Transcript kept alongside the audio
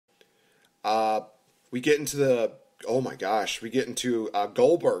We get into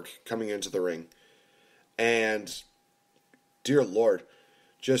Goldberg coming into the ring. And, dear Lord,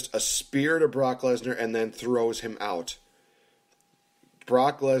 just a spear to Brock Lesnar and then throws him out.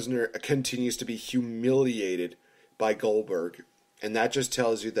 Brock Lesnar continues to be humiliated by Goldberg. And that just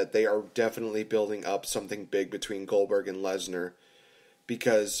tells you that they are definitely building up something big between Goldberg and Lesnar.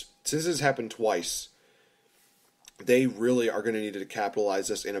 Because since this happened twice, they really are going to need to capitalize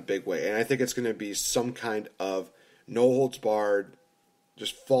this in a big way. And I think it's going to be some kind of no-holds-barred,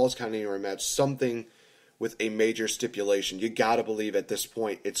 just Falls Count Anywhere match, something with a major stipulation. You got to believe at this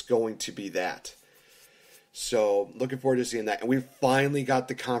point it's going to be that. So, looking forward to seeing that. And we finally got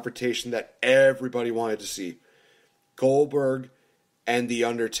the confrontation that everybody wanted to see. Goldberg and The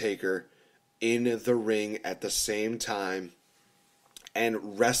Undertaker in the ring at the same time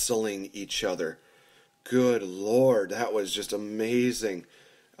and wrestling each other. Good Lord, that was just amazing.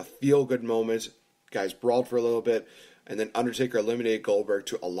 A feel-good moment. Guys brawled for a little bit. And then Undertaker eliminated Goldberg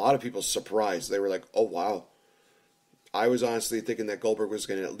to a lot of people's surprise. They were like, oh, wow. I was honestly thinking that Goldberg was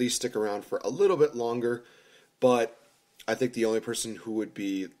going to at least stick around for a little bit longer. But I think the only person who would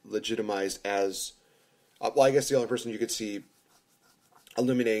be legitimized as... well, I guess the only person you could see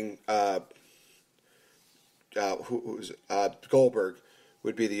eliminating Goldberg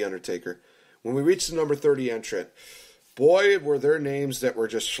would be The Undertaker. When we reached the number 30 entrant, boy, were there names that were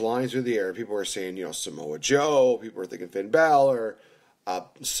just flying through the air. People were saying, Samoa Joe. People were thinking Finn Balor.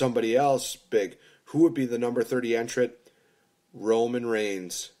 Somebody else big. Who would be the number 30 entrant? Roman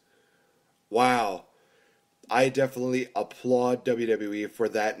Reigns. Wow. I definitely applaud WWE for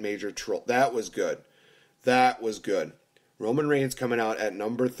that major troll. That was good. That was good. Roman Reigns coming out at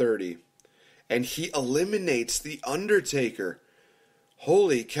number 30. And he eliminates The Undertaker.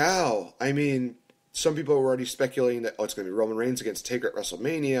 Holy cow. I mean, some people were already speculating that, it's going to be Roman Reigns against Taker at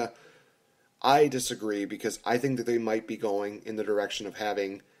WrestleMania. I disagree because I think that they might be going in the direction of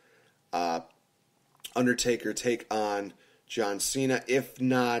having Undertaker take on John Cena. If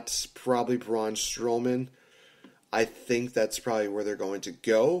not, probably Braun Strowman. I think that's probably where they're going to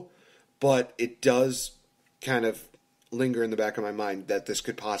go. But it does kind of linger in the back of my mind that this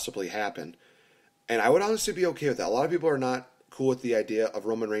could possibly happen. And I would honestly be okay with that. A lot of people are not cool with the idea of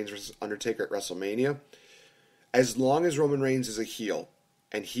Roman Reigns versus Undertaker at WrestleMania. As long as Roman Reigns is a heel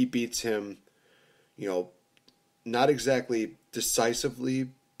and he beats him, not exactly decisively,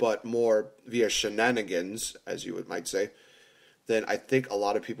 but more via shenanigans, as you might say, then I think a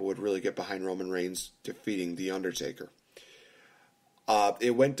lot of people would really get behind Roman Reigns defeating The Undertaker.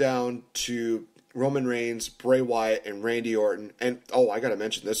 It went down to Roman Reigns, Bray Wyatt, and Randy Orton. And, I got to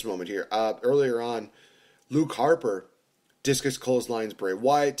mention this moment here. Earlier on, Luke Harper discus clotheslines Bray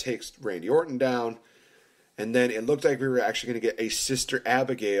Wyatt, takes Randy Orton down, and then it looked like we were actually going to get a Sister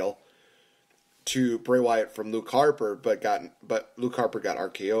Abigail to Bray Wyatt from Luke Harper, but Luke Harper got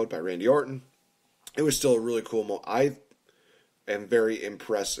RKO'd by Randy Orton. It was still a really cool moment. I am very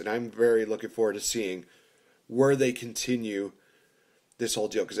impressed, and I'm very looking forward to seeing where they continue this whole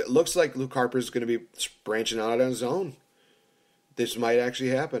deal, because it looks like Luke Harper is going to be branching out on his own. This might actually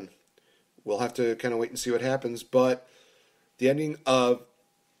happen. We'll have to kind of wait and see what happens, but the ending of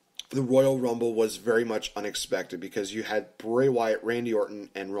the Royal Rumble was very much unexpected because you had Bray Wyatt, Randy Orton,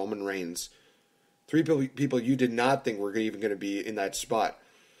 and Roman Reigns. Three people you did not think were even going to be in that spot.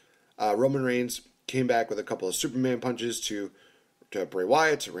 Roman Reigns came back with a couple of Superman punches to Bray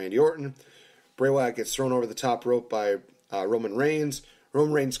Wyatt, to Randy Orton. Bray Wyatt gets thrown over the top rope by Roman Reigns.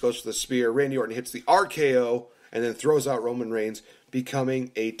 Roman Reigns goes for the spear. Randy Orton hits the RKO and then throws out Roman Reigns,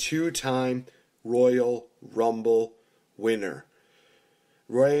 becoming a 2-time Royal Rumble winner.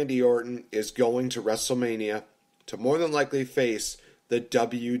 Randy Orton is going to WrestleMania to more than likely face the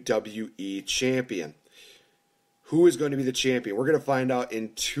WWE champion. Who is going to be the champion? We're going to find out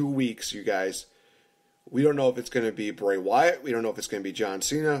in 2 weeks, you guys. We don't know if it's going to be Bray Wyatt. We don't know if it's going to be John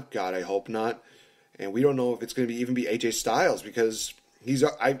Cena. God, I hope not. And we don't know if it's going to even be AJ Styles, because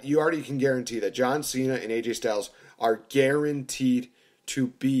you already can guarantee that John Cena and AJ Styles are guaranteed to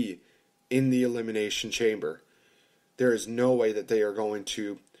be in the Elimination Chamber. There is no way that they are going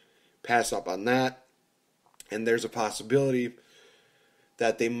to pass up on that. And there's a possibility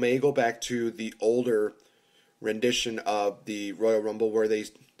that they may go back to the older rendition of the Royal Rumble where they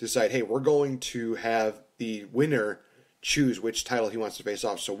decide, hey, we're going to have the winner choose which title he wants to face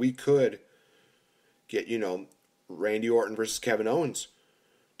off. So we could get, Randy Orton versus Kevin Owens,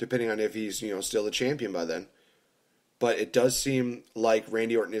 depending on if he's, still the champion by then. But it does seem like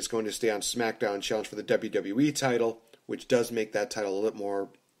Randy Orton is going to stay on SmackDown and challenge for the WWE title, which does make that title a little more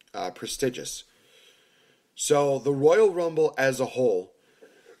prestigious. So the Royal Rumble as a whole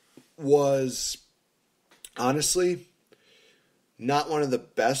was honestly not one of the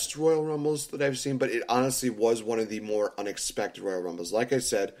best Royal Rumbles that I've seen, but it honestly was one of the more unexpected Royal Rumbles. Like I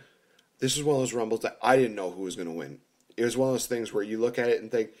said, this is one of those Rumbles that I didn't know who was going to win. It was one of those things where you look at it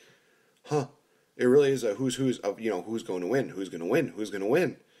and think, it really is a who's of, who's going to win, who's going to win, who's going to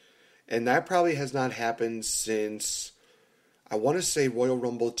win. And that probably has not happened since, I want to say, Royal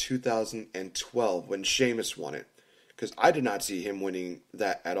Rumble 2012 when Sheamus won it. Because I did not see him winning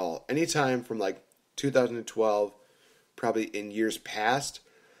that at all. Anytime from like 2012, probably in years past,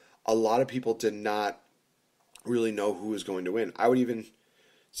 a lot of people did not really know who was going to win. I would even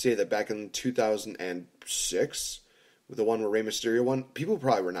say that back in 2006, with the one where Rey Mysterio won, people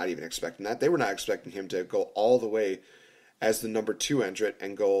probably were not even expecting that. They were not expecting him to go all the way as the number 2 entrant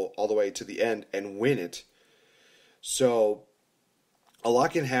and go all the way to the end and win it. So a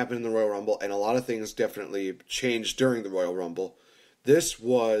lot can happen in the Royal Rumble, and a lot of things definitely changed during the Royal Rumble. This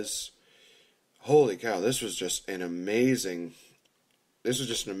was, holy cow, this was just an amazing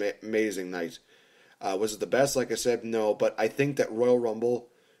night. Was it the best? Like I said, no, but I think that Royal Rumble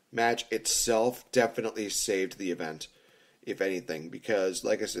match itself definitely saved the event, if anything, because,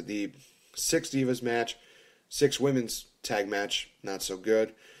 like I said, the 6 Divas match, 6 women's tag match, not so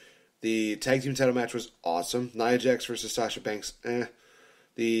good. The tag team title match was awesome. Nia Jax versus Sasha Banks,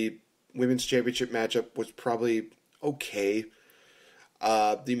 The women's championship matchup was probably okay.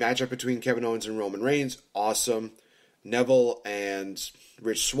 The matchup between Kevin Owens and Roman Reigns, awesome. Neville and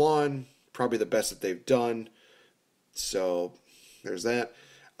Rich Swann, probably the best that they've done. So, there's that.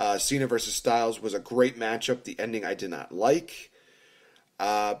 Cena versus Styles was a great matchup. The ending I did not like.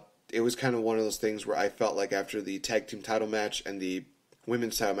 It was kind of one of those things where I felt like after the tag team title match and the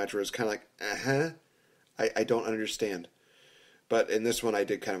women's title match, where it was kind of like, I don't understand. But in this one, I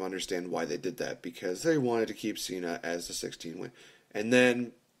did kind of understand why they did that, because they wanted to keep Cena as the 16 win. And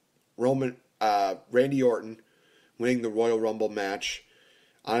then Randy Orton winning the Royal Rumble match,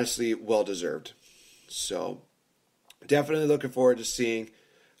 honestly, well-deserved. So, definitely looking forward to seeing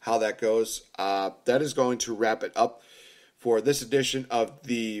how that goes. That is going to wrap it up for this edition of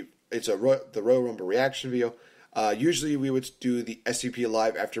the Royal Rumble reaction video. Usually we would do the SCP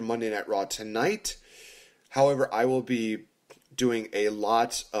Live after Monday Night Raw tonight. However, I will be doing a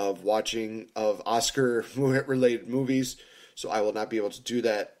lot of watching of Oscar-related movies, so I will not be able to do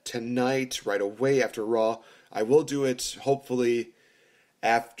that tonight, right away after Raw. I will do it, hopefully,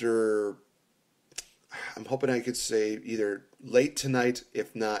 after, I'm hoping I could say either late tonight,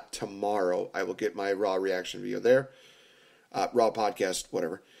 if not tomorrow. I will get my Raw reaction video there. Raw podcast,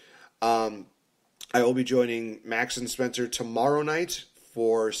 whatever. I will be joining Max and Spencer tomorrow night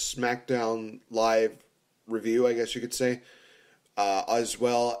for SmackDown Live review, I guess you could say. As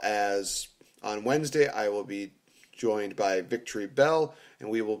well as on Wednesday, I will be joined by Victory Bell, and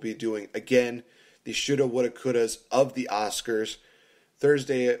we will be doing, again, the shoulda, woulda, couldas of the Oscars.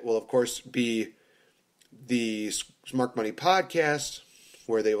 Thursday, it will, of course, be the Smart Money podcast,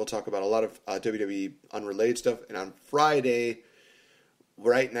 where they will talk about a lot of WWE unrelated stuff. And on Friday,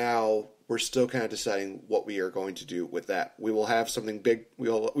 right now, we're still kind of deciding what we are going to do with that. We will have something big. We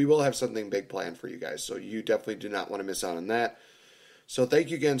will have something big planned for you guys, so you definitely do not want to miss out on that. So thank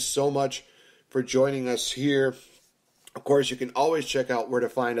you again so much for joining us here. Of course, you can always check out where to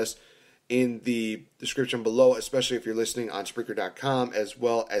find us in the description below, especially if you're listening on Spreaker.com as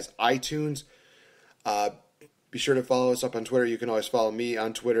well as iTunes. Be sure to follow us up on Twitter. You can always follow me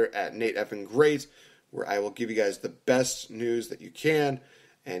on Twitter at NateEffingGreat, where I will give you guys the best news that you can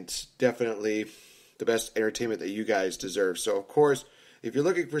and definitely the best entertainment that you guys deserve. So, of course, if you're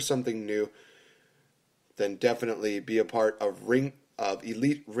looking for something new, then definitely be a part of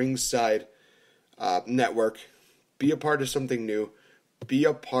Elite Ringside Network. Be a part of something new. Be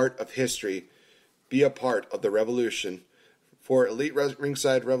a part of history. Be a part of the revolution. For Elite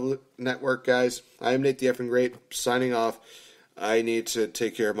Ringside Network, guys, I am Nate the Effing Great, signing off. I need to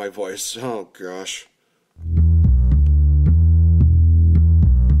take care of my voice. Oh, gosh.